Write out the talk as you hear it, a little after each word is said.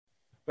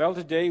Well,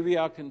 today we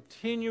are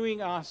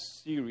continuing our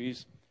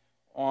series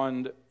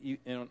on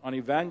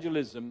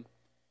evangelism,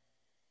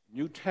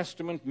 New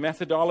Testament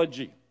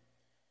methodology.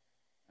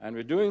 And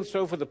we're doing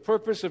so for the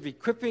purpose of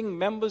equipping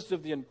members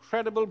of the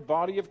incredible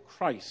body of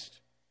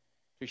Christ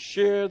to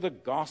share the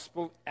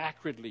gospel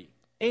accurately,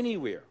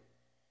 anywhere,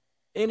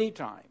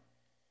 anytime,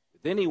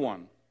 with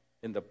anyone,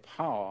 in the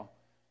power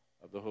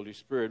of the Holy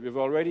Spirit. We've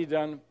already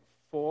done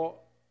 4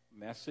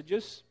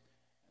 messages.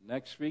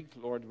 Next week,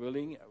 Lord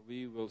willing,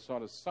 we will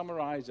sort of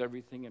summarize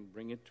everything and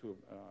bring it to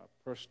a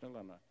personal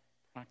and a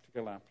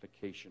practical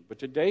application. But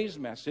today's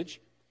message,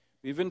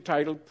 we've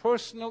entitled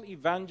Personal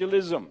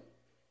Evangelism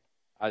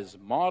as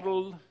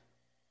Modeled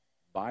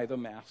by the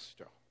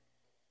Master.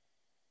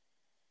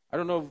 I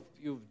don't know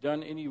if you've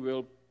done any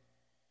real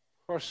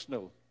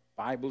personal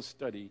Bible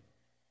study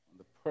on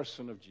the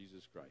person of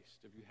Jesus Christ.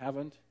 If you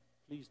haven't,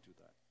 please do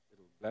that.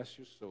 It'll bless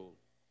your soul.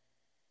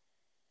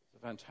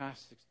 It's a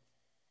fantastic.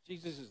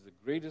 Jesus is the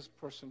greatest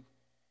person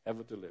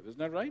ever to live. Isn't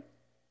that right?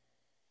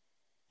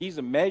 He's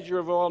the measure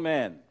of all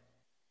men.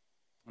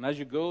 And as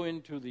you go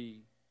into the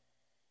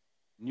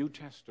New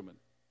Testament,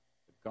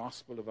 the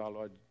gospel of our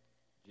Lord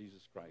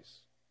Jesus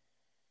Christ,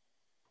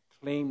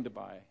 proclaimed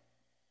by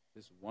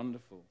this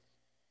wonderful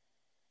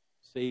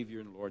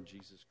Savior and Lord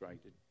Jesus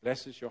Christ, it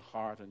blesses your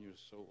heart and your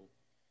soul.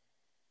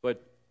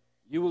 But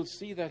you will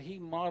see that he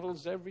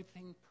models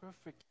everything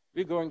perfect.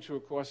 We're going through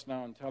a course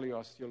now in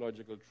Teleos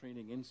Theological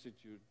Training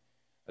Institute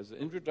as an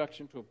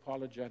introduction to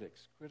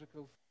apologetics,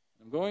 critical.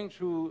 I'm going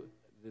through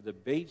the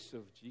debates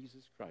of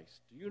Jesus Christ.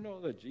 Do you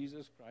know that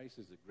Jesus Christ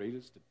is the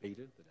greatest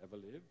debater that ever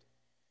lived?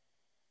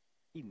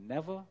 He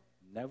never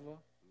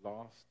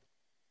lost.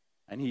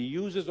 And he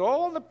uses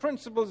all the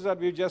principles that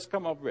we've just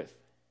come up with.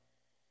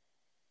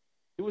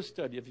 Do a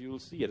study if you will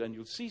see it, and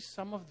you'll see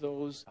some of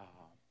those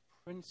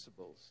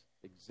principles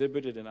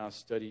exhibited in our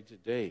study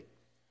today.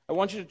 I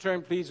want you to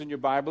turn, please, in your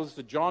Bibles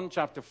to John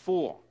chapter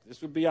 4.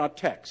 This will be our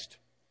text.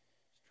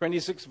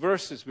 26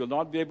 verses. We'll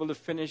not be able to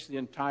finish the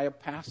entire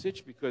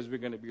passage because we're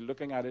going to be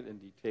looking at it in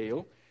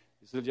detail.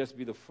 This will just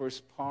be the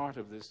first part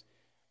of this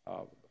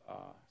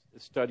the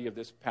study of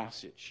this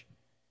passage.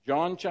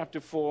 John chapter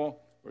 4,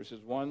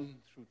 verses 1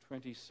 through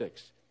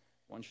 26.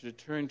 I want you to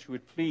turn to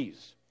it,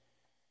 please.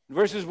 In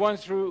verses 1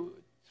 through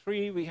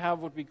 3, we have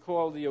what we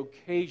call the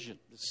occasion,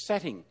 the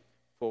setting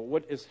for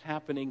what is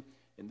happening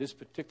in this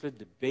particular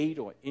debate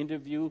or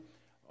interview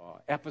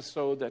or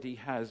episode that he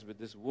has with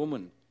this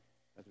woman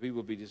that we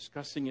will be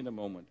discussing in a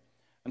moment.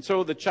 And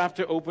so the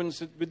chapter opens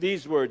with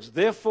these words: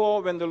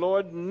 Therefore, when the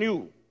Lord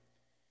knew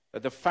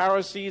that the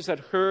Pharisees had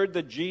heard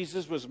that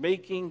Jesus was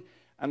making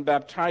and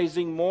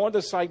baptizing more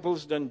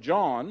disciples than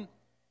John,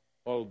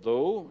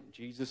 although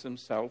Jesus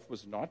himself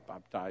was not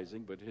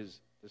baptizing, but his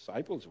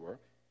disciples were,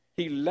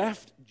 he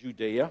left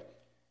Judea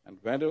and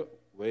went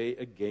away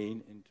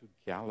again into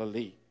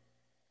Galilee.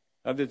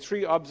 Now, the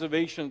 3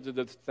 observations of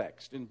the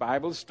text. In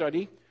Bible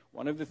study,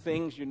 one of the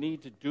things you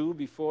need to do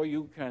before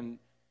you can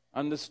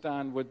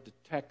understand what the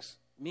text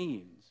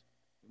means,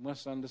 you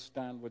must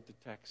understand what the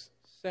text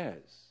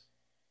says,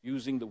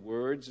 using the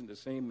words in the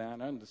same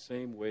manner, in the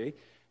same way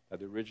that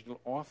the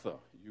original author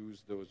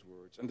used those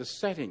words. And the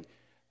setting,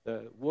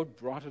 what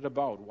brought it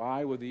about,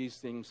 why were these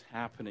things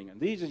happening? And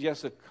these are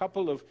just a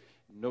couple of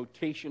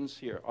notations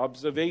here,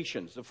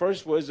 observations. The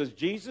first was, as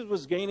Jesus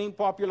was gaining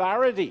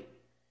popularity,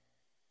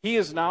 he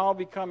is now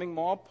becoming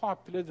more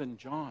popular than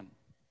John.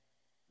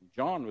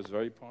 John was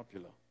very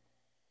popular.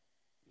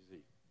 You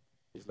see,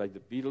 he's like the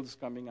Beatles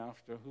coming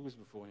after. Who was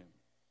before him?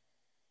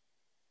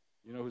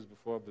 You know who's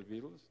before the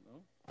Beatles?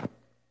 No?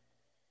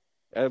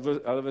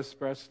 Elvis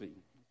Presley.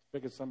 I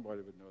figured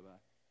somebody would know that.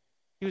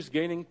 He was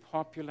gaining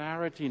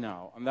popularity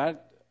now, and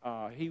that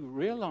he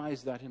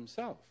realized that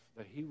himself,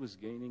 that he was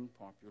gaining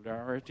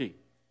popularity.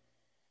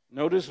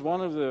 Notice one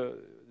of the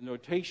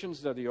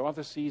notations that the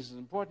author sees is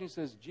important. He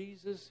says,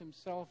 Jesus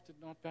himself did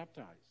not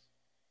baptize.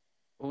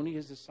 Only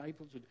his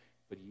disciples would.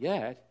 But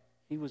yet,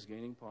 he was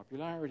gaining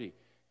popularity.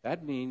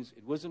 That means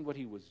it wasn't what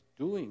he was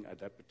doing at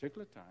that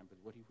particular time, but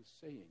what he was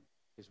saying,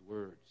 his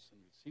words.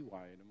 And we'll see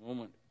why in a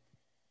moment.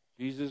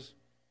 Jesus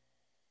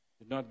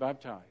did not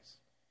baptize.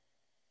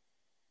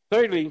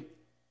 Thirdly,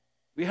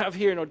 we have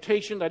here a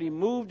notation that he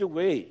moved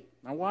away.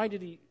 Now, why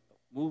did he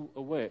move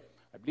away?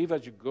 I believe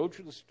as you go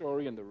through the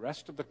story and the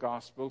rest of the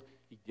gospel,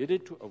 he did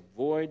it to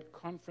avoid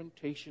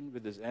confrontation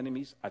with his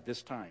enemies at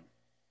this time.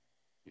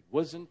 It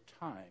wasn't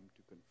time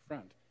to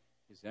confront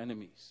his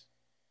enemies.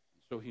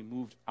 And so he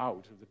moved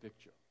out of the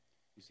picture.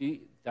 You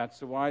see,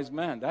 that's a wise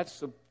man. That's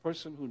the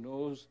person who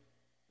knows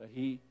that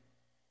he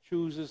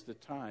chooses the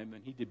time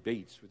and he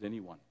debates with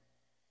anyone.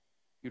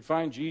 You'd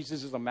find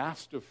Jesus is a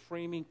master of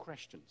framing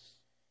questions.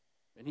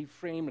 When he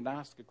framed and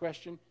asked a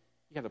question,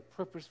 he had a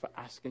purpose for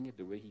asking it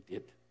the way he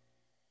did.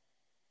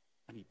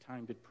 And he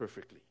timed it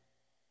perfectly.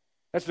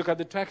 Let's look at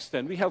the text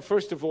then. We have,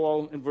 first of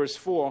all, in verse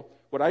 4,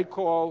 what I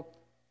call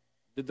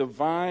the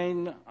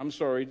divine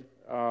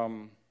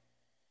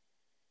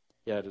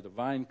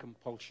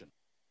compulsion.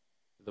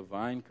 The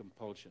divine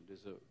compulsion.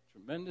 There's a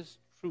tremendous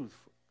truth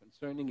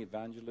concerning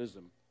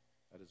evangelism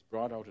that is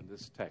brought out in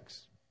this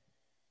text.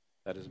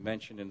 that is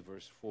mentioned in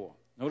verse 4.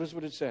 Notice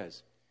what it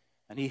says.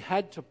 And he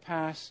had to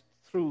pass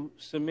through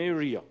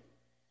Samaria.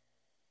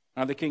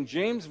 Now, the King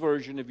James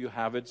Version, if you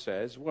have it,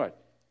 says what?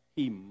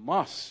 He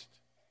must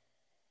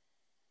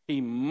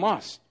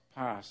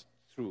pass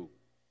through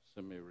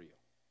Samaria.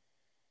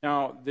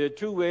 Now, there are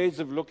two ways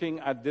of looking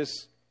at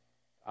this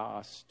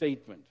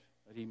statement,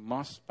 that he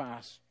must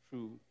pass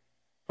through.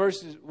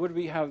 First, would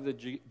we have the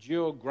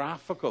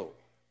geographical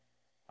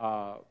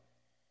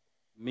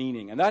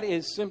meaning? And that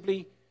is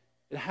simply,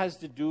 it has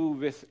to do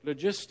with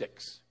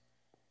logistics.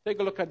 Take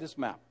a look at this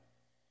map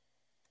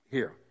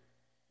here.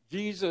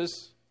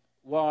 Jesus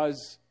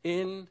was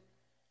in,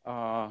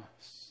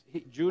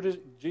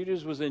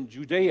 Jesus was in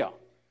Judea.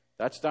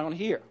 That's down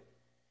here.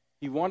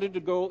 He wanted to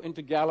go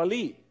into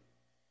Galilee.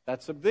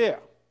 That's up there.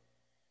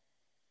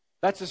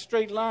 That's a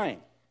straight line.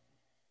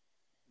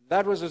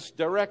 That was a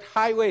direct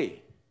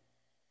highway.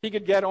 He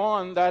could get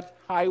on that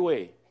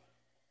highway,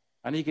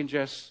 and he can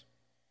just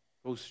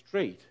go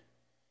straight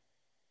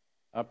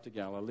up to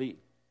Galilee.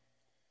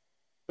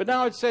 But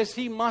now it says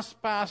he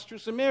must pass through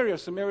Samaria.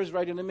 Samaria is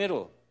right in the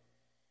middle.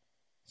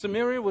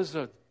 Samaria was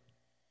a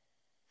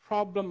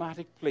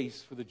problematic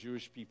place for the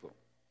Jewish people.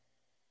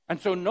 And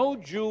so no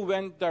Jew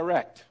went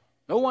direct.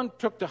 No one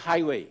took the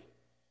highway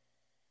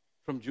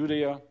from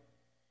Judea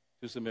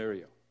to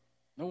Samaria.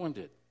 No one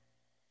did.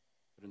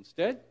 But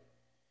instead,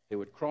 they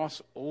would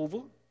cross over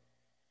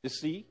the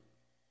Sea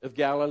of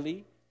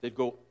Galilee. They'd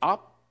go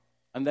up,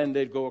 and then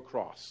they'd go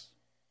across.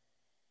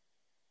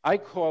 I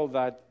call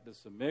that the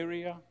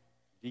Samaria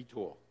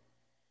detour.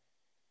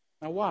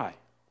 Now, why?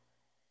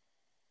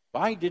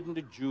 Why didn't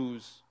the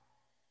Jews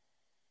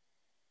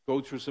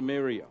go through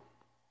Samaria?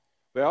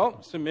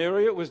 Well,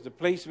 Samaria was the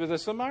place where the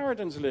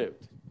Samaritans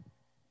lived.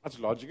 That's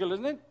logical,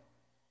 isn't it?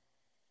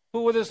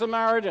 Who were the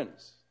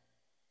Samaritans?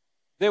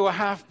 They were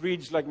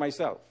half-breeds like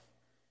myself.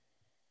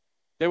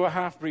 They were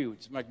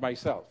half-breeds like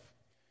myself.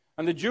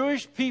 And the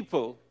Jewish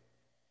people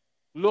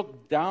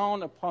looked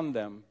down upon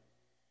them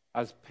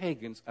as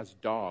pagans, as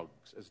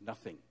dogs, as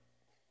nothing.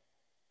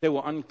 They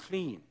were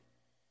unclean.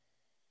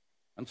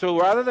 And so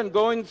rather than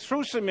going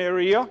through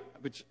Samaria,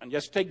 and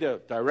just take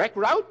the direct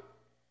route,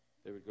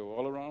 they would go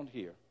all around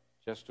here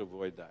just to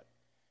avoid that.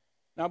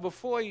 Now,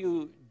 before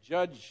you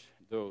judge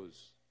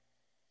those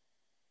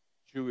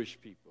Jewish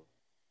people,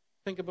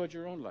 think about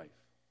your own life,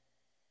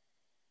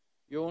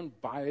 your own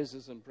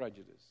biases and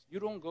prejudice. You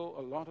don't go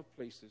a lot of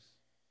places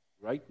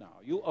right now.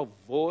 You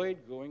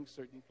avoid going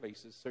certain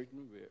places,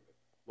 certain ways.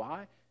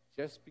 Why?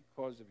 Just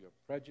because of your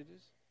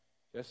prejudice,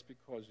 just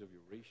because of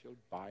your racial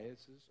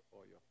biases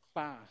or your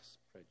class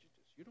prejudice.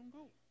 You don't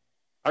go.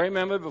 I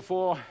remember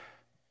before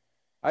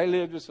I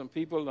lived with some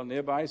people, or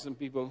nearby some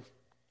people,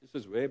 this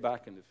was way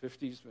back in the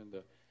 50s when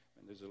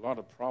there's a lot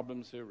of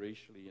problems here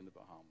racially in the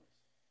Bahamas.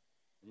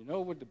 And you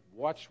know what the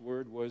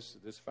watchword was to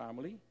this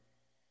family?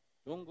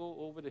 Don't go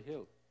over the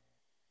hill.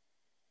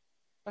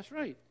 That's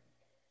right.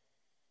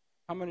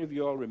 How many of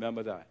you all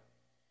remember that?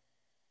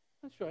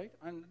 That's right.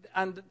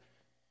 And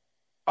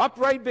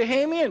upright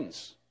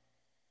Bahamians,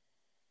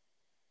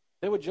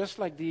 they were just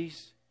like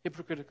these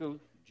hypocritical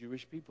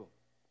Jewish people,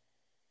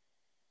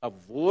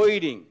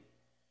 avoiding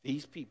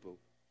these people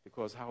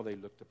because how they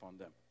looked upon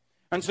them.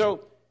 And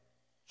so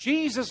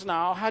Jesus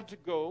now had to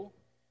go,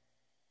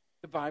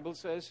 the Bible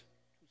says,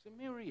 to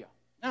Samaria.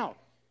 Now,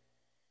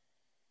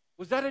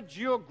 was that a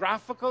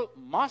geographical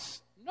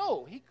must?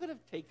 No, he could have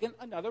taken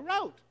another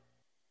route.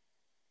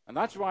 And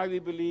that's why we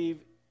believe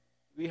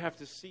we have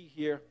to see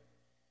here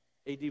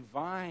a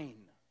divine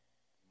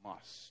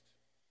must,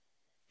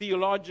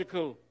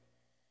 theological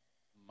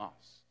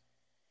must.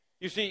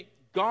 You see,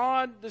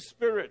 God the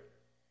Spirit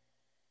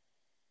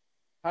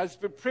has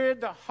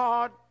prepared the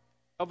heart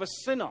of a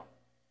sinner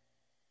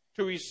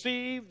to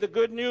receive the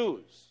good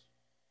news.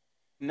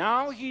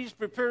 Now he's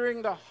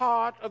preparing the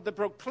heart of the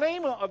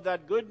proclaimer of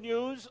that good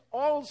news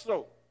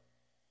also.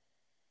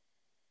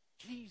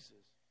 Jesus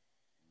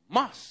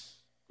must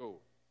go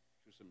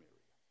to Samaria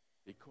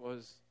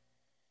because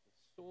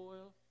the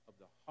soil of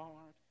the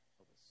heart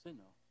of a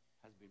sinner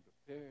has been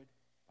prepared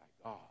by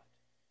God,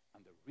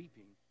 and the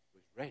reaping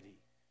was ready.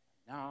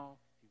 And now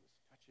he was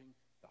touching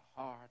the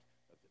heart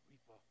of the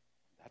reaper,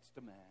 and that's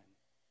the man,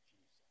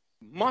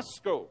 Jesus.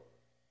 Must go.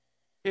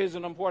 Here's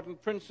an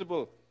important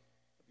principle of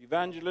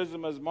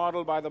evangelism as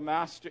modeled by the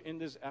Master in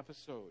this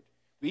episode.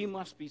 We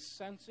must be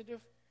sensitive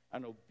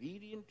and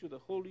obedient to the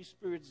Holy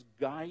Spirit's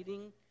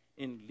guiding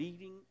in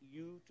leading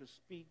you to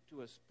speak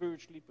to a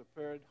spiritually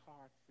prepared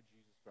heart for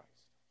Jesus Christ.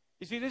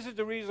 You see, this is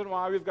the reason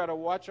why we've got to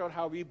watch out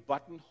how we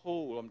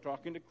buttonhole. I'm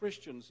talking to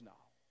Christians now.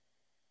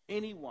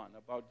 Anyone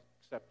about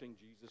accepting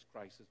Jesus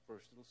Christ as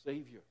personal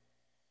Savior.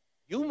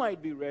 You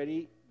might be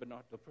ready, but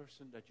not the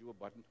person that you are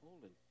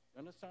buttonholing. You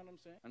understand what I'm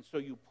saying? And so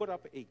you put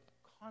up a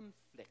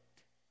conflict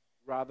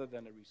rather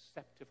than a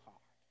receptive heart.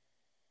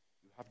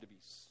 You have to be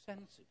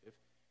sensitive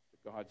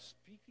to God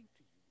speaking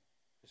to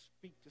you to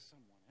speak to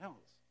someone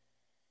else,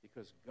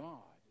 because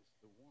God is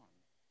the one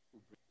who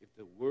brings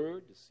the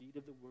word, the seed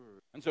of the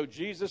word. And so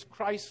Jesus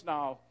Christ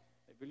now,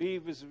 I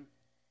believe, is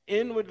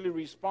inwardly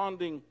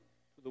responding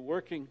to the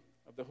working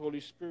of the Holy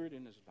Spirit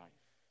in his life.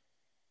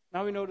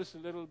 Now we notice a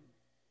little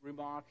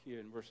remark here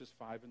in verses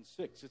 5 and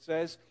 6. It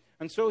says,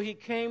 "And so he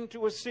came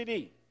to a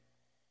city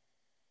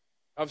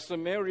of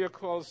Samaria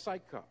called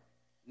Sychar,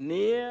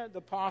 near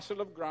the parcel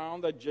of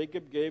ground that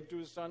Jacob gave to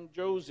his son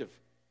Joseph.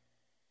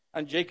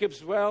 And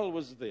Jacob's well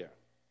was there.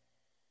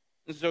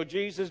 And so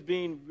Jesus,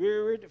 being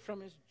wearied from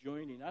his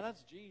journey," now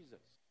that's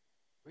Jesus,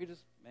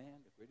 greatest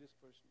man, the greatest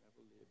person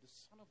ever lived, the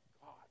Son of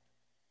God,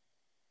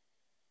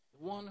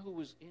 the one who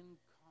was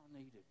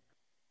incarnated.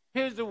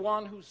 Here's the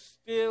one who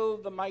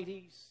stilled the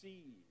mighty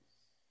seas.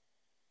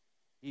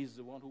 He's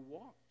the one who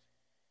walked.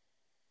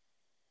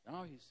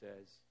 Now he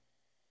says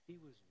he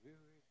was wearied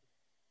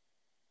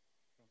from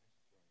his journey.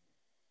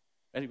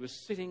 And he was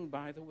sitting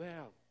by the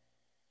well.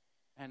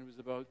 And it was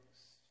about...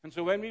 And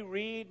so when we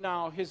read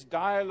now his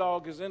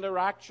dialogue, his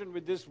interaction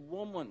with this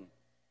woman,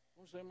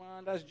 don't say,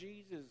 "Man, that's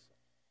Jesus.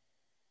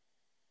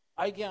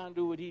 I can't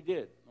do what he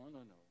did."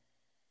 No.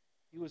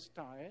 He was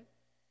tired.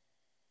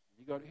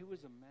 He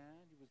was a man.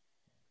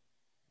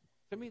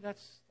 To me,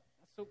 that's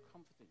so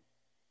comforting.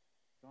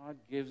 God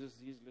gives us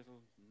these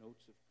little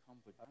notes of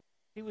comfort.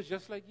 He was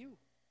just like you,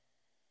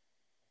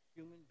 a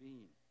human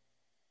being.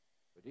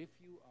 But if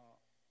you are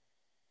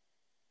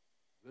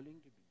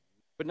willing to be...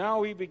 But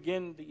now we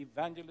begin the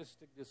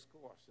evangelistic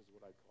discourse, is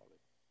what I call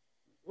it.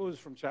 It goes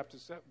from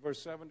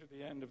verse 7 to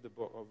the end of the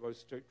book, or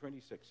verse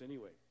 26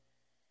 anyway.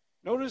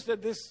 Notice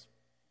that this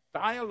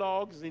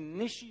dialogue is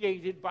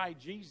initiated by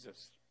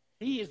Jesus.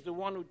 He is the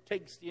one who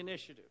takes the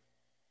initiative.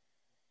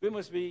 We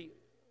must be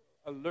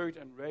alert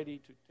and ready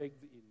to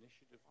take the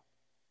initiative.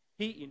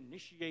 He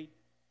initiated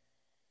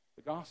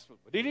the gospel.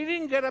 But he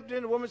didn't get up there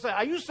and the woman say,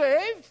 "Are you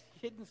saved?"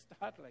 He didn't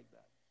start like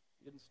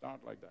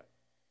that.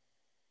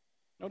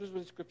 Notice what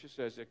the scripture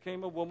says. "There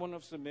came a woman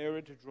of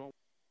Samaria to draw water.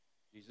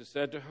 Jesus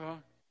said to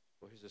her,"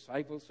 for his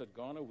disciples had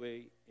gone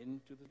away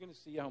into the... We're going to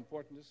see how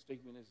important this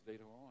statement is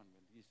later on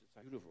when these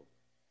disciples... Beautiful.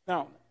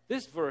 Now,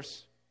 this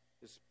verse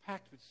is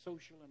packed with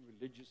social and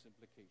religious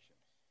implications.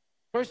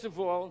 First of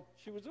all,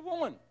 she was a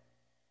woman.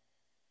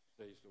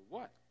 So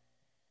what?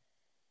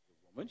 The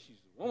woman, she's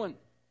a woman.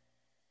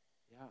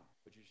 Yeah,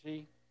 but you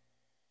see,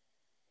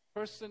 a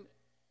person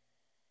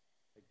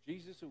like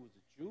Jesus who was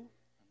a Jew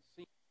and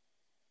seen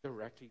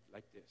directly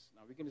like this.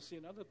 Now we're going to see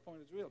another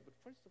point as well, but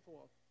first of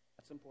all,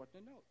 that's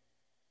important to note.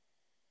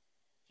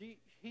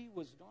 He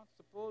was not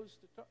supposed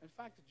to talk. In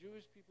fact, the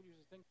Jewish people used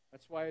to think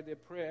that's why their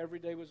prayer every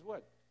day was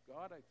what?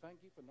 "God, I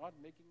thank you for not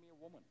making me a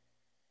woman."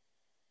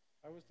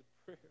 That was the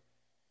prayer of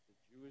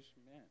the Jewish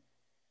men.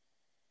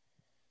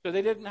 So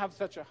they didn't have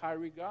such a high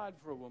regard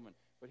for a woman.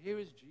 But here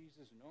is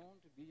Jesus, known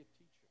to be a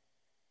teacher,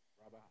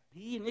 rabbi.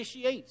 He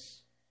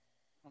initiates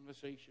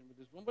conversation with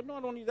this woman. But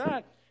not only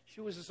that, she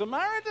was a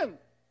Samaritan,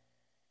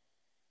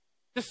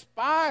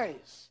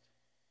 despised.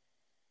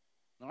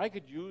 Now, I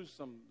could use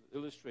some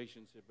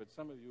illustrations here, but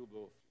some of you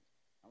will...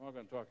 I'm not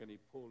going to talk any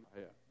Polish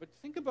here. But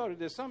think about it.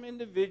 There's some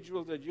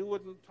individuals that you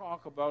wouldn't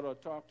talk about or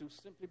talk to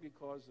simply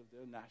because of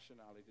their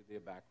nationality, their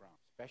background.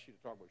 Especially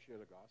to talk about share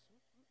the gospel.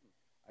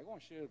 I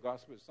want to share the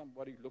gospel with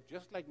somebody who looked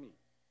just like me.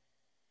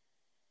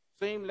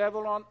 Same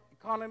level on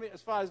economy,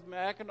 as far as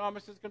my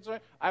economics is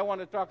concerned, I want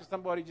to talk to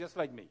somebody just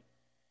like me.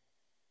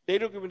 They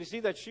don't even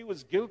see that she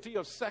was guilty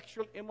of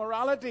sexual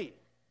immorality.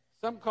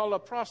 Some call her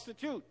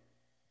prostitute.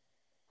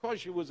 Of course,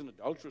 she was an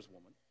adulterous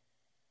woman.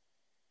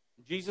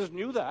 Jesus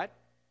knew that.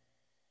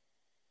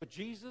 But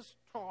Jesus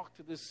talked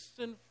to this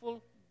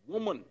sinful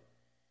woman.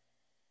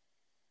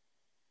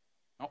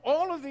 Now,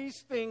 all of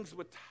these things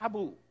were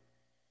taboo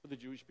for the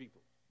Jewish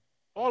people.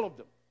 All of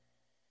them.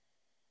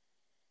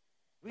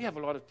 We have a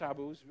lot of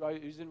taboos.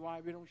 Reason why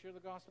we don't share the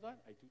gospel?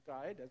 I'm too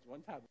tired. That's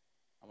one taboo.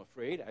 I'm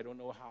afraid. I don't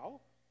know how.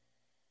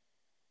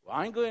 Well,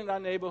 I ain't going in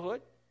that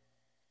neighborhood.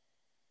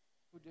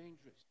 Too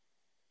dangerous.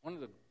 One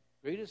of the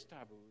greatest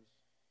taboos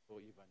for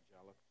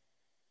evangelical.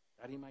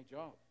 That ain't my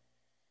job.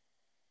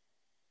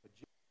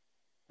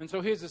 And so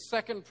here's the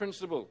second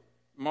principle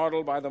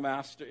modeled by the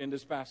Master in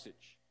this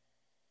passage.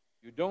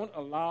 You don't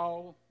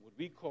allow what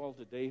we call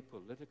today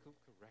political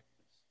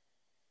correctness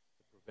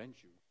to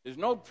prevent you. There's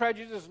no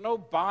prejudice, no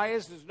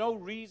bias, there's no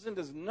reason,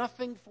 there's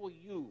nothing for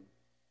you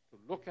to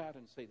look at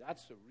and say,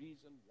 that's the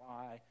reason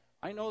why.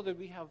 I know that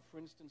we have, for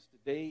instance,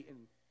 today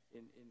in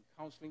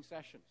counseling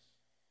sessions.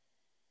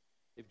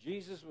 If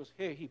Jesus was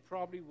here, he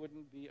probably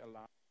wouldn't be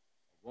allowed.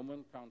 A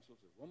woman counsels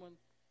a woman,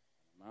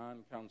 a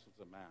man counsels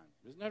a man.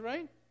 Isn't that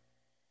right?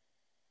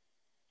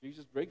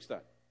 Jesus breaks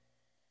that.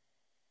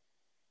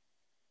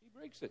 He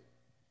breaks it.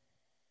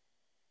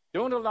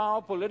 Don't allow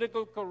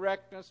political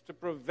correctness to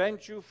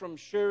prevent you from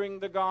sharing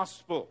the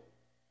gospel.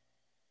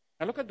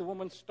 And look at the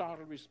woman's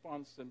startled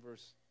response in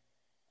verse.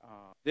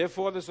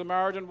 Therefore the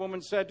Samaritan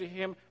woman said to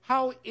him,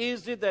 "How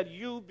is it that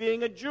you,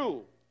 being a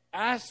Jew,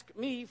 ask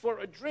me for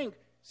a drink,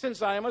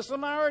 since I am a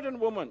Samaritan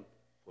woman?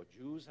 For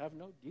Jews have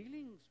no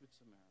dealings with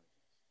Samaritans."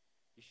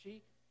 You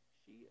see,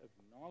 she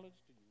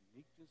acknowledged the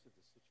uniqueness of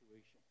the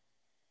situation.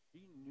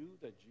 He knew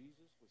that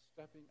Jesus was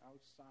stepping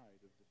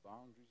outside of the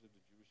boundaries of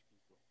the Jewish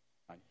people.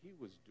 And he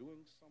was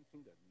doing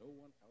something that no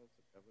one else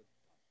had ever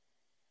done.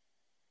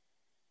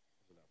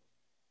 As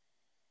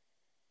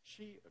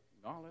she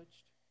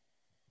acknowledged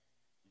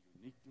the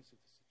uniqueness of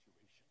the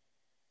situation.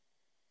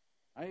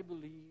 I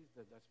believe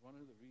that that's one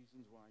of the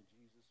reasons why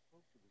Jesus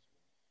spoke to this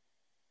woman,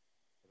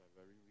 for that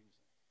very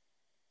reason.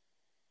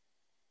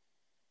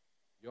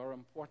 You're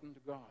important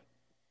to God,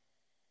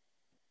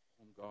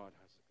 whom God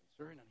has a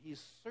concern, and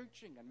He's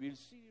searching, and we'll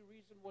see the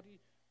reason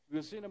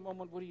we'll see in a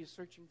moment what He is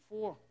searching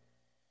for.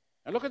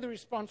 And look at the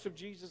response of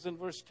Jesus in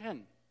verse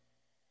 10.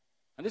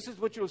 And this is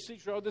what you'll see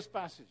throughout this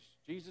passage.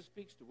 Jesus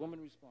speaks, the woman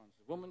responds.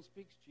 The woman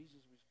speaks,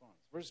 Jesus responds.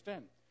 Verse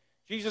 10.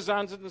 Jesus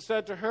answered and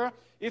said to her,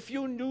 if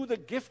you knew the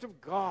gift of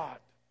God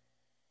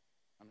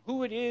and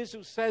who it is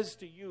who says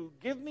to you,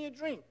 give me a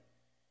drink,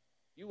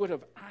 you would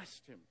have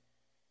asked him,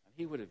 and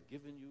he would have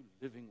given you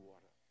living water.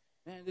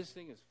 Man, this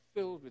thing is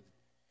filled with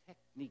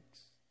techniques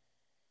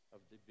of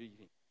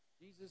debating.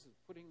 Jesus is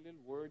putting little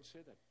words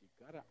here that you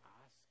got to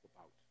ask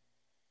about.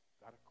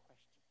 Got to question.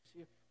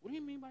 See, what do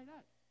you mean by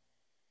that?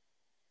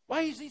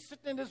 Why is he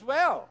sitting in this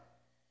well?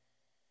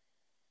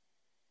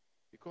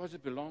 Because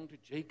it belonged to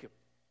Jacob.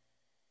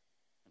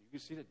 And you can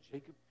see that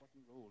Jacob played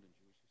an important role in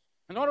Jewish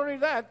history. And not only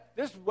that,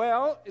 this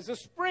well is a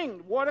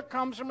spring. Water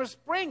comes from a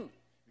spring.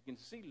 You can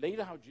see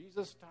later how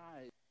Jesus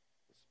ties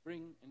the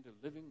spring into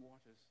living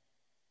waters.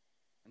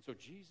 And so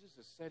Jesus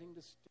is setting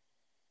the stage.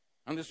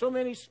 And there's so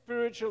many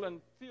spiritual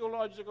and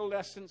theological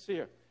lessons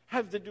here.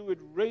 Have to do with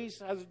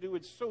race, has to do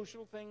with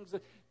social things.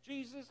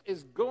 Jesus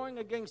is going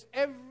against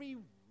every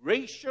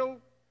racial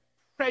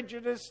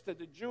prejudice that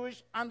the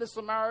Jewish and the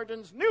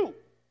Samaritans knew.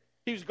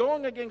 He's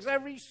going against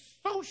every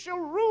social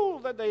rule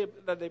that they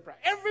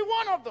practice. Every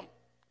one of them.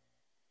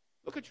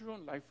 Look at your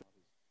own life.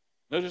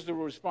 Notice the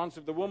response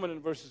of the woman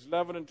in verses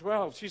 11 and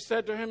 12. She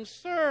said to him,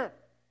 Sir,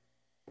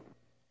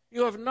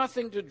 you have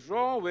nothing to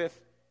draw with,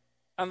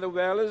 and the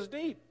well is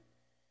deep.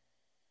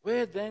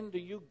 Where then do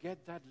you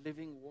get that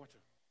living water?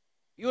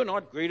 You are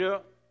not greater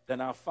than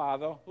our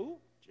father, who?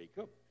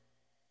 Jacob.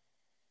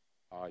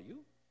 Are you?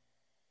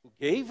 Who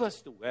gave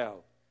us the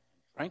well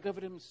and drank of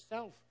it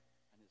himself.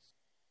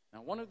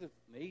 Now, one of the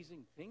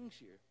amazing things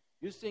here,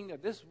 you're seeing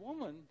that this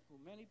woman,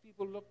 who many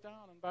people look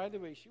down, and by the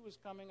way, she was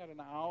coming at an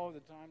hour of the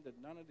time that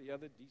none of the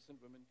other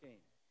decent women came.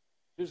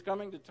 She was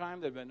coming at a time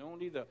that when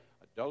only the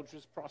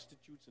adulterous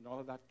prostitutes and all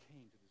of that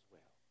came to this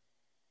well.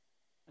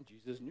 And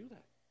Jesus knew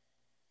that.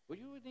 But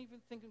you wouldn't even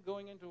think of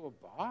going into a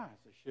bar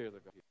to share the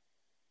gospel.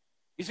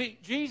 You see,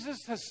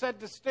 Jesus has set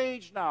the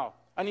stage now,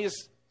 and he has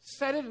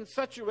set it in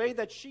such a way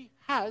that she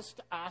has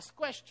to ask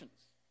questions.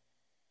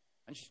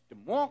 And the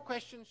more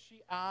questions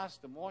she asks,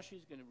 the more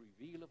she's going to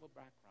reveal of her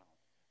background.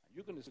 And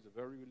you're going to see a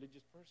very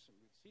religious person.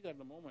 We'll see that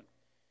in a moment.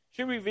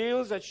 She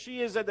reveals that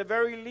she is at the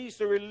very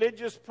least a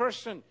religious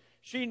person.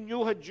 She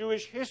knew her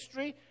Jewish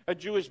history, her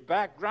Jewish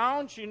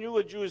background. She knew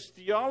her Jewish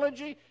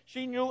theology.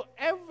 She knew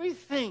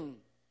everything.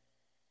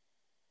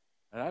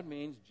 And that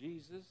means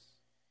Jesus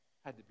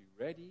had to be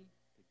ready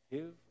to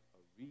give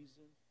a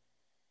reason.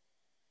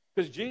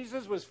 Because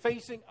Jesus was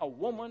facing a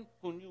woman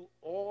who knew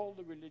all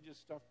the religious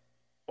stuff,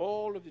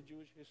 all of the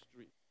Jewish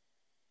history.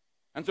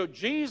 And so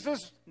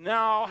Jesus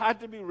now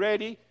had to be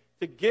ready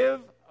to give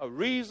a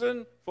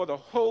reason for the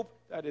hope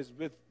that is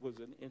was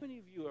in. How many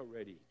of you are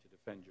ready to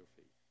defend your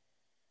faith?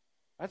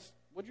 That's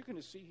what you're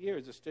going to see here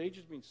is the stage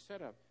has been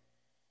set up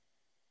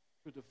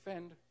to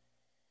defend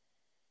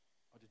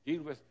or to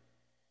deal with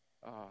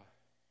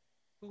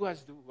who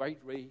has the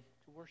right way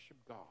to worship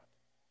God.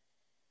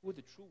 Who are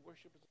the true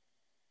worshipers?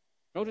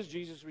 Notice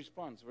Jesus'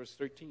 response, verse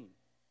 13.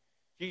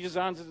 Jesus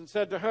answered and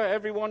said to her,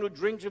 everyone who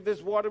drinks of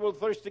this water will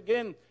thirst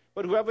again,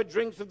 but whoever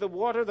drinks of the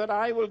water that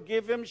I will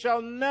give him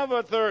shall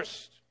never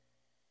thirst.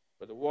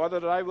 But the water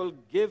that I will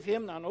give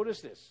him, now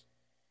notice this,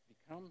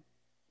 become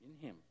in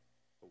him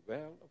a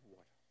well of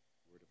water,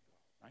 the word of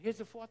God. Now here's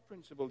the fourth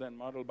principle then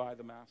modeled by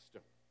the Master.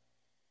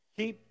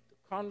 Keep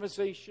the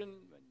conversation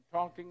when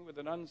talking with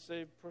an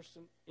unsaved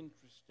person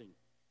interesting.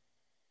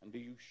 And be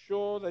you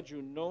sure that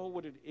you know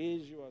what it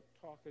is you are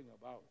talking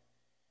about.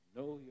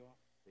 Know your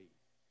faith.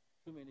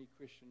 Too many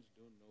Christians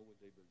don't know what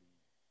they believe.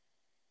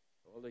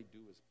 All they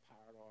do is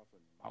part off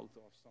and mouth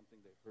off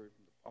something they heard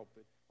from the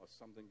pulpit or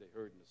something they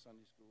heard in the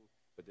Sunday school,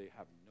 but they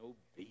have no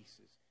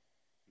basis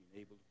being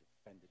able to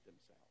defend it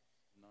themselves.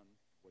 None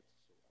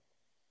whatsoever.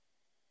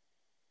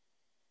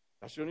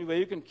 That's the only way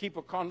you can keep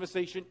a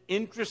conversation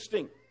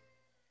interesting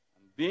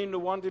and being the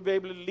one to be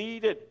able to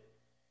lead it.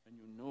 And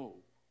you know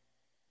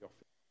your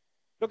faith.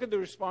 Look at the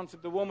response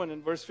of the woman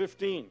in verse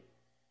 15.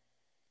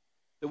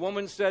 The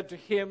woman said to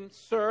him,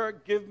 Sir,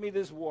 give me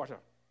this water,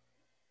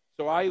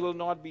 so I will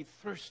not be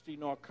thirsty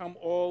nor come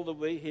all the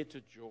way here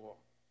to draw.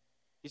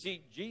 You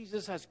see,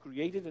 Jesus has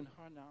created in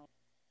her now.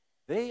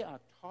 They are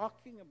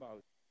talking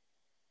about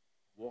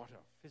water,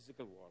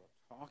 physical water,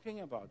 talking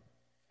about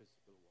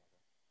physical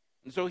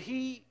water. And so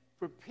he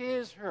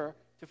prepares her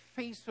to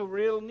face her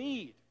real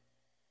need.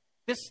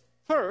 This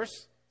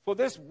thirst for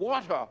this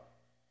water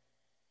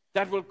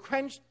that will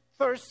quench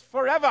thirst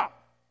forever.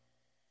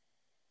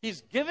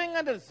 He's giving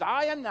a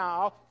desire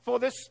now for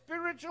the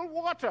spiritual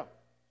water.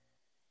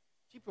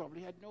 She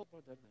probably had no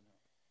about that.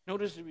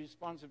 Notice the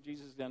response of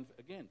Jesus then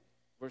again.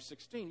 Verse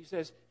 16,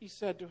 he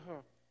said to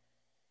her,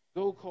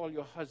 Go call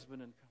your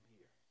husband and come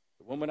here.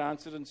 The woman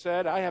answered and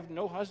said, I have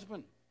no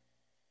husband.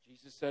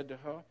 Jesus said to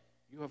her,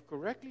 you have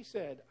correctly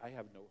said, I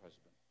have no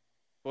husband.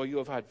 For you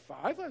have had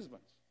 5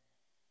 husbands,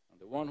 and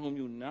the one whom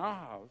you now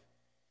have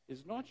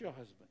is not your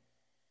husband.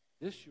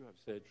 This you have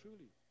said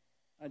truly.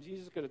 And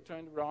Jesus could have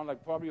turned around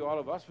like probably all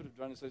of us would have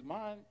done and says,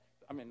 not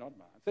man.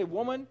 Say,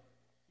 woman,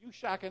 you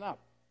shacking up.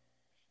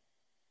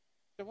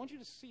 I want you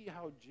to see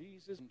how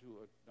Jesus into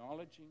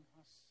acknowledging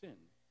her sin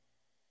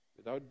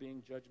without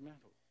being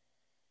judgmental,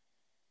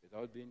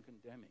 without being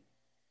condemning,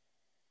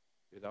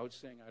 without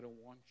saying, I don't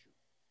want you.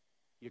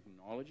 He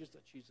acknowledges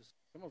that Jesus,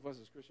 some of us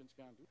as Christians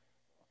can't do.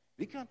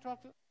 We can't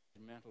talk to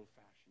in mental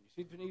fashion. You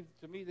see,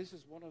 to me, this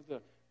is one of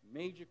the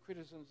major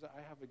criticisms that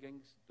I have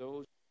against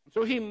those.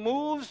 So he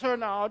moves her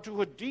now to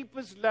her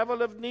deepest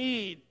level of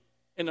need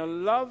in a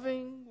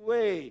loving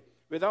way,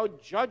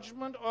 without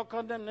judgment or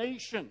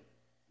condemnation.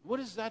 What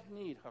does that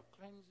need? Her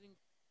cleansing.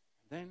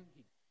 Then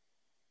he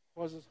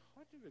causes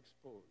her to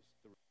expose.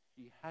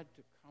 He had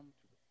to come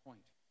to the point.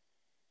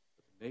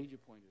 But the major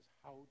point is,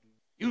 how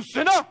do you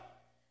sinner!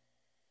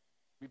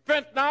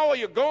 Repent now or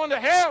you're going to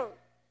hell.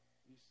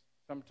 We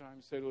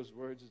sometimes say those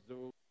words as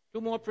though.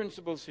 2 more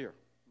principles here,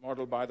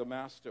 modeled by the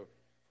Master.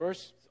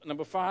 First,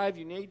 number 5,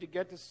 you need to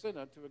get the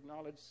sinner to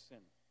acknowledge sin.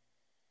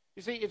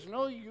 You see, it's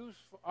no use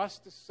for us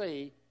to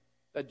say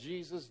that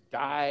Jesus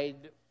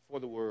died for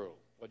the world,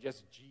 or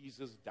just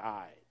Jesus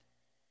died.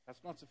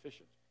 That's not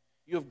sufficient.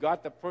 You've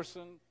got to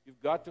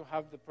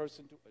have the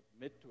person to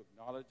admit, to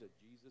acknowledge that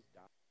Jesus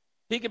died.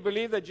 He can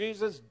believe that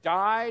Jesus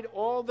died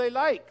all they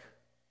like.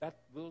 That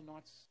will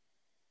not.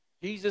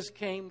 Jesus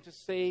came to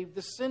save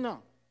the sinner.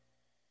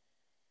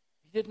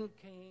 He didn't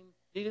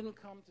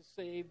come to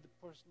save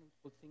the person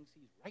who thinks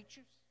he's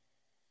righteous.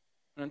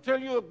 And until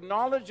you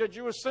acknowledge that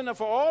you're a sinner,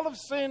 for all have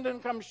sinned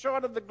and come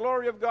short of the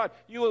glory of God,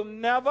 you will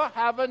never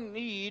have a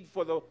need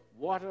for the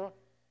water.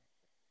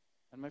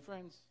 And my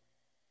friends,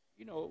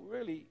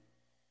 really,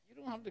 you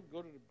don't have to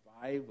go to the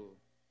Bible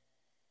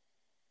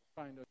to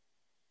find out.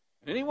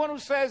 And anyone who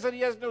says that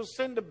he has no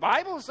sin, the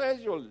Bible says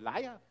you're a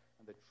liar.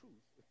 And the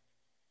truth,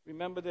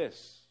 remember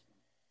this.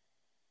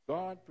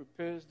 God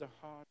prepares the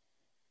heart.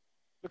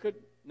 Look at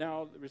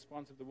now the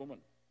response of the woman.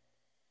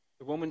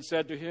 The woman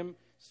said to him,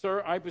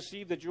 Sir, I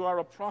perceive that you are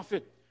a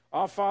prophet.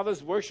 Our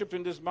fathers worshipped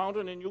in this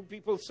mountain, and you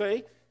people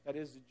say, that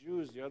is the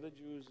Jews, the other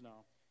Jews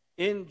now,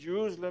 in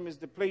Jerusalem is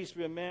the place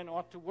where men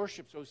ought to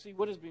worship. So see,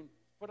 what has been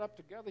put up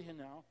together here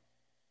now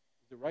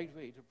is the right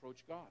way to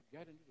approach God.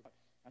 Get into God.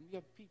 And we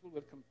have people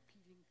with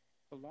competing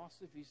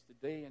philosophies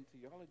today and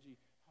theology.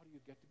 How do you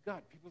get to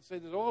God? People say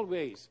there's all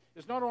ways.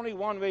 There's not only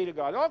one way to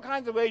God. All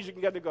kinds of ways you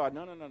can get to God.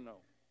 No.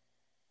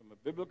 From a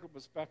biblical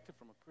perspective,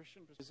 from a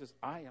Christian perspective, it says,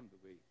 I am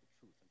the way, the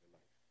truth, and the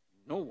life.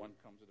 No one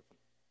comes to the Father.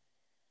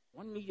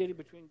 One mediator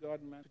between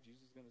God and man,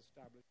 Jesus is going to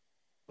establish.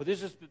 But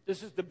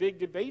this is the big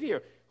debate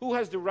here. Who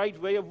has the right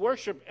way of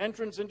worship,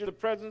 entrance into the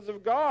presence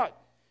of God?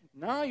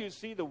 Now you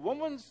see the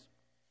woman's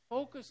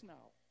focus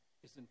now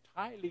is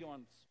entirely on,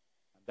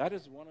 and that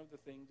is one of the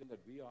things that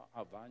we are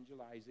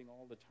evangelizing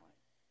all the time.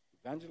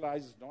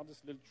 Evangelize is not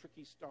this little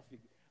tricky stuff. You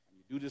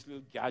do this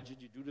little gadget,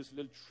 you do this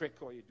little trick,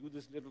 or you do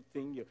this little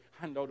thing, you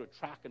hand out a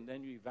track, and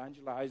then you're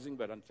evangelizing,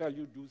 but until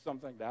you do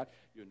something like that,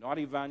 you're not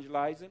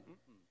evangelizing.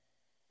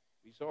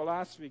 We saw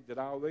last week that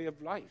our way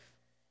of life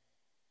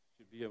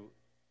should be a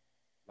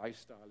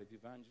lifestyle of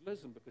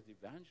evangelism, because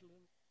evangelism,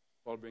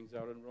 Paul brings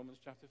out in Romans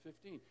chapter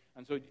 15.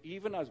 And so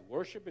even as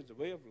worship is a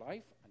way of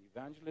life, and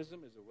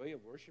evangelism is a way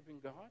of worshiping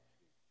God,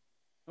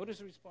 notice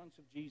the response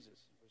of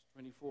Jesus. Verse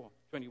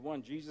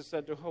 21, Jesus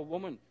said to her,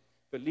 Woman,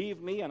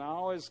 believe me, an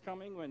hour is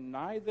coming when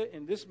neither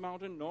in this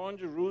mountain nor in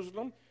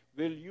Jerusalem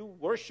will you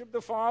worship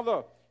the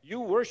Father.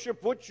 You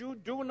worship what you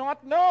do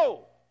not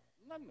know.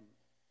 Isn't that an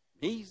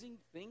amazing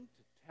thing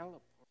to tell a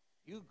person?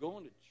 You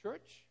going to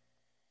church,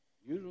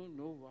 you don't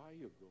know why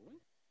you're going.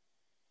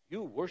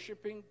 You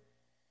worshiping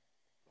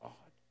God.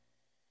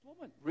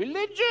 Woman,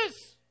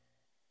 religious.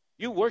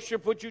 You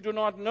worship what you do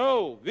not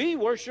know. We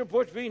worship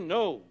what we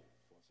know.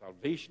 For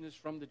salvation is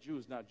from the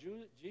Jews. Now,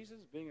 Jesus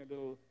being a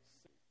little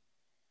silly,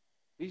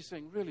 he's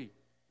saying, really,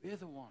 we're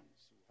the ones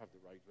who have the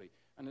right way.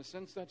 And in a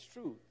sense, that's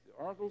true.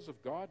 The oracles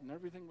of God and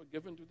everything were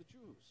given to the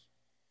Jews.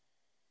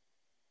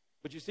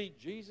 But you see,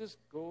 Jesus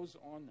goes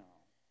on now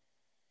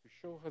to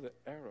show her the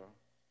error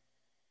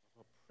of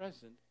her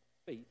present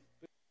faith.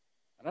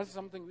 And that's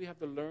something we have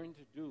to learn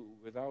to do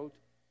without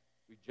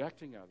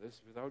rejecting others,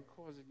 without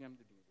causing them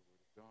to do the Word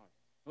of God.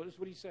 Notice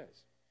what he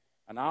says.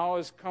 An hour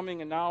is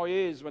coming and now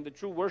is when the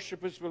true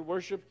worshipers will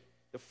worship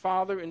the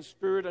Father in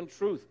spirit and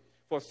truth.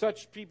 For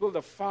such people,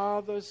 the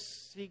Father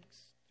seeks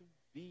to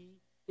be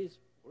his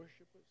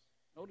worshipers.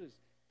 Notice,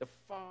 the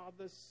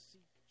Father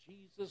seeks.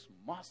 Jesus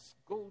must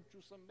go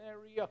to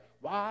Samaria.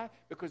 Why?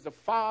 Because the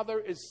Father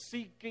is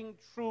seeking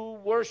true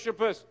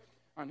worshipers.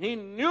 And he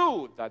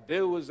knew that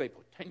there was a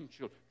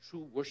potential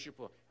true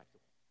worshiper.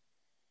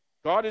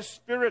 God is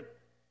spirit.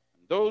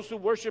 And those who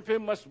worship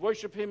him must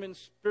worship him in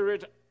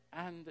spirit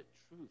and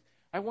truth.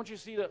 I want you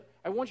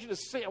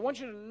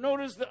to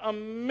notice the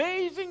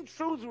amazing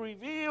truth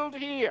revealed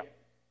here.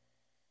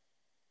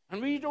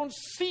 And we don't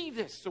see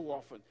this so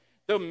often.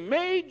 The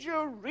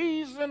major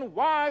reason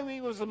why we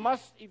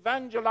must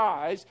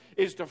evangelize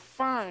is to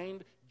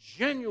find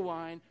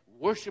genuine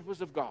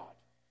worshipers of God.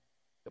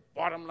 The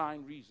bottom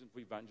line reason for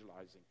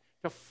evangelizing.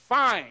 To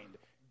find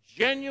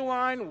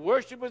genuine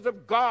worshipers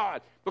of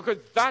God, because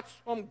that's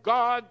whom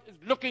God is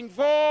looking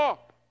for. And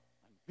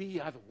we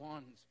are the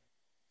ones,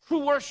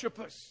 true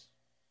worshipers.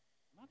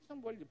 Not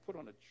somebody to put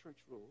on a church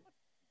robe,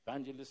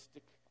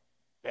 evangelistic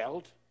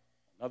belt,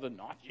 another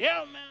knot.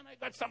 Yeah, man, I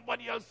got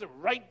somebody else to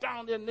write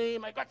down their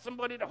name. I got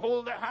somebody to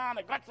hold their hand.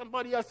 I got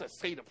somebody else to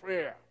say the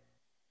prayer.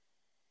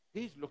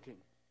 He's looking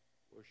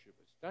for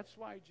worshipers. That's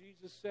why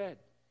Jesus said,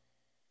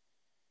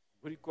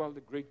 what do you call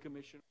the Great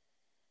Commission?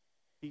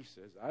 He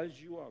says,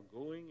 as you are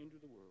going into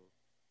the world,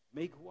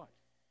 make what?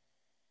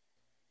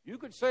 You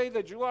could say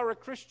that you are a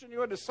Christian,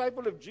 you're a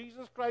disciple of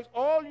Jesus Christ,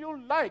 all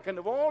you like, and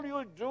if all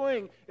you're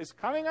doing is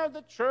coming out of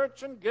the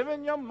church and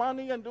giving your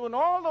money and doing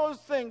all those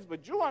things,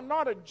 but you are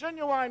not a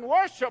genuine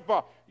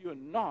worshiper, you're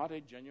not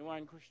a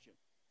genuine Christian.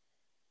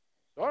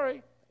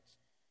 Sorry.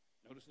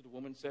 Notice what the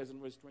woman says in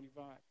verse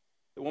 25.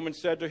 The woman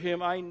said to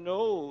him, I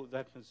know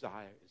that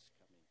Messiah is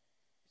coming.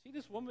 See,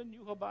 this woman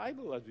knew her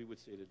Bible, as we would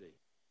say today.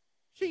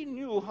 She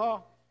knew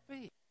her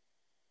faith.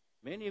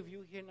 Many of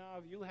you here now,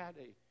 if you had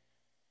a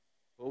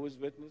Jehovah's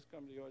Witness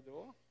come to your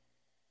door,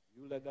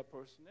 you let that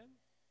person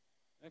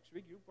in. Next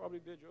week, you probably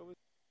be a Jehovah's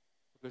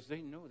Witness because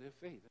they know their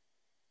faith.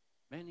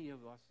 Many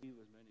of us, many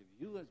of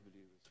you as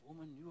believers, this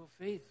woman knew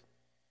her faith.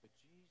 But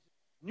Jesus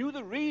knew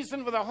the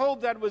reason for the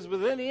hope that was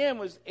within him,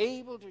 was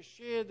able to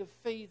share the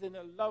faith in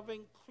a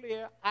loving,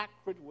 clear,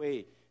 accurate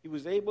way. He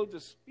was able to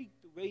speak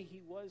the way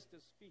he was to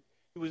speak.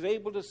 He was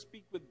able to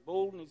speak with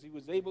boldness. He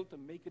was able to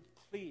make it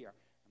clear.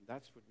 And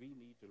that's what we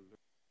need to learn.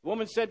 The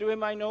woman said to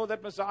him, I know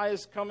that Messiah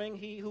is coming,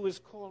 he who is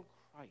called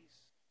Christ.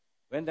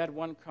 When that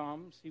one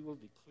comes, he will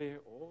declare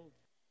all.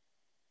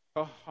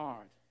 Her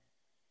heart,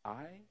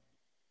 I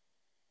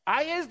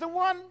is the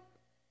one.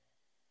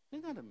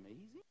 Isn't that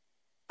amazing?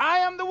 I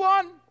am the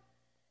one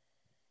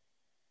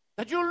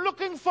that you're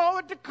looking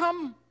forward to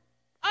come.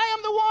 I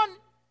am the one.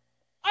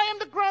 I am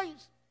the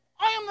Christ.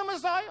 I am the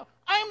Messiah.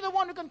 I am the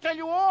one who can tell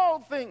you all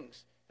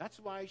things. That's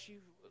why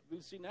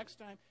we'll see next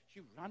time,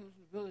 she ran into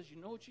the village. You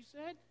know what she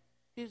said?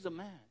 Here's a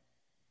man.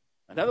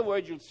 In other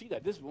words, you'll see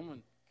that this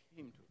woman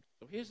came to it.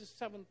 So here's the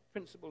seventh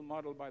principle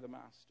modeled by the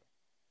Master.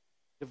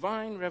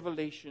 Divine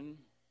revelation.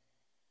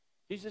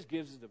 Jesus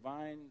gives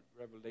divine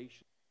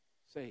revelation.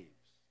 Saves.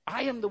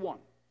 I am the one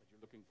that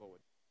you're looking forward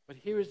to. But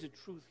here is the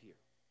truth here.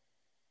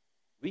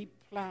 We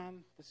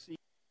plant the seed.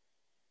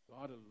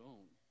 God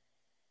alone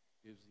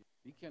gives the.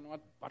 We cannot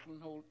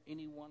buttonhole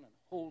anyone and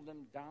hold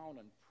them down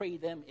and pray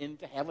them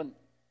into heaven.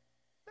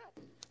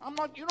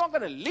 You're not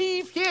going to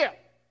leave here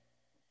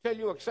till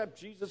you accept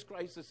Jesus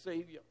Christ as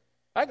Savior.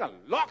 I can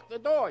lock the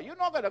door. You're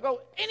not going to go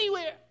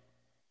anywhere.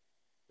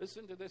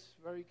 Listen to this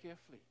very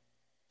carefully.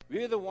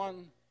 We're the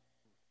ones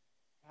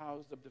who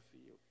housed up the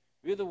field.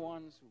 We're the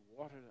ones who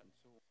watered and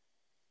so on.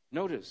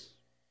 Notice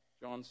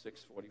John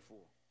 6:44.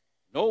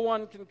 No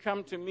one can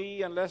come to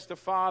me unless the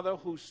Father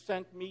who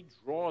sent me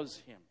draws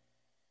him,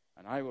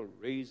 and I will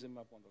raise him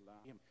up on the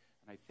last. And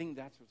I think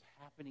that's what's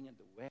happening in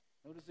the West.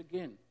 Notice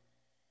again.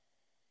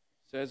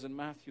 It says in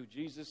Matthew,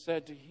 Jesus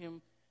said to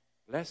him,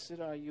 Blessed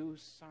are you,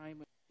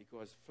 Simon,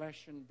 because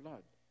flesh and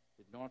blood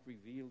did not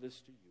reveal this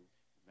to you.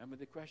 Remember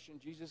the question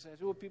Jesus says,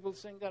 who are people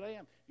saying that I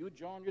am? You,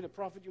 John, you're the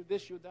prophet, you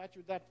this, you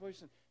that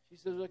person. She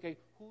says, okay,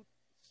 who is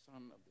the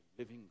Son of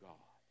the living God?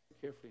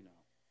 Carefully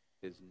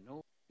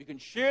now. You can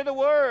share the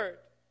word,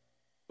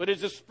 but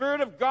it's the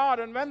Spirit of God.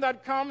 And when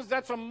that comes,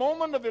 that's a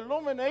moment of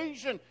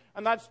illumination.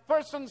 And that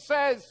person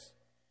says,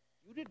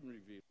 you didn't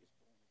reveal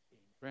this.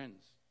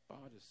 Friends,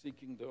 God is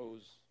seeking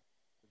those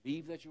who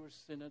believe that you're a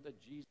sinner, that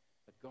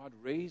God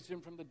raised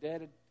him from the dead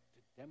to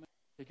demonstrate.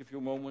 Take a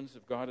few moments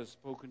if God has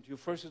spoken to you.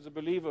 First, as a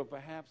believer,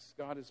 perhaps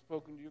God has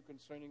spoken to you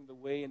concerning the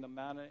way and the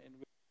manner in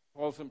which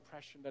Paul's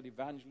impression that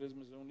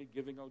evangelism is only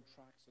giving out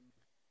tracts. And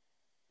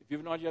if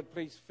you've not yet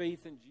placed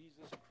faith in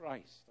Jesus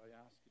Christ, I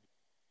ask you.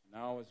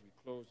 Now, as we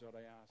close out,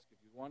 I ask if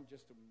you want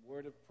just a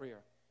word of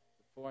prayer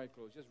before I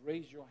close, just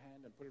raise your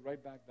hand and put it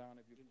right back down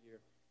if you didn't hear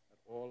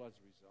at all as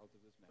a result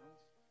of this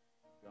message.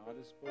 God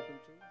has spoken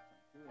to you.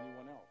 Thank you.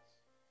 Anyone else?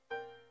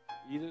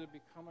 Either to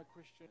become a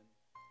Christian.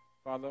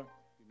 Father,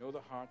 you know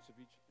the hearts of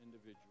each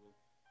individual.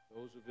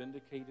 Those who've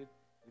indicated,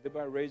 either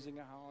by raising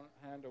a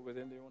hand or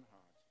within their own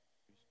hearts.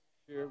 We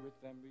share with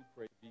them, we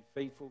pray. Be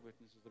faithful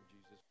witnesses of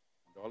Jesus.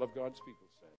 And all of God's people said.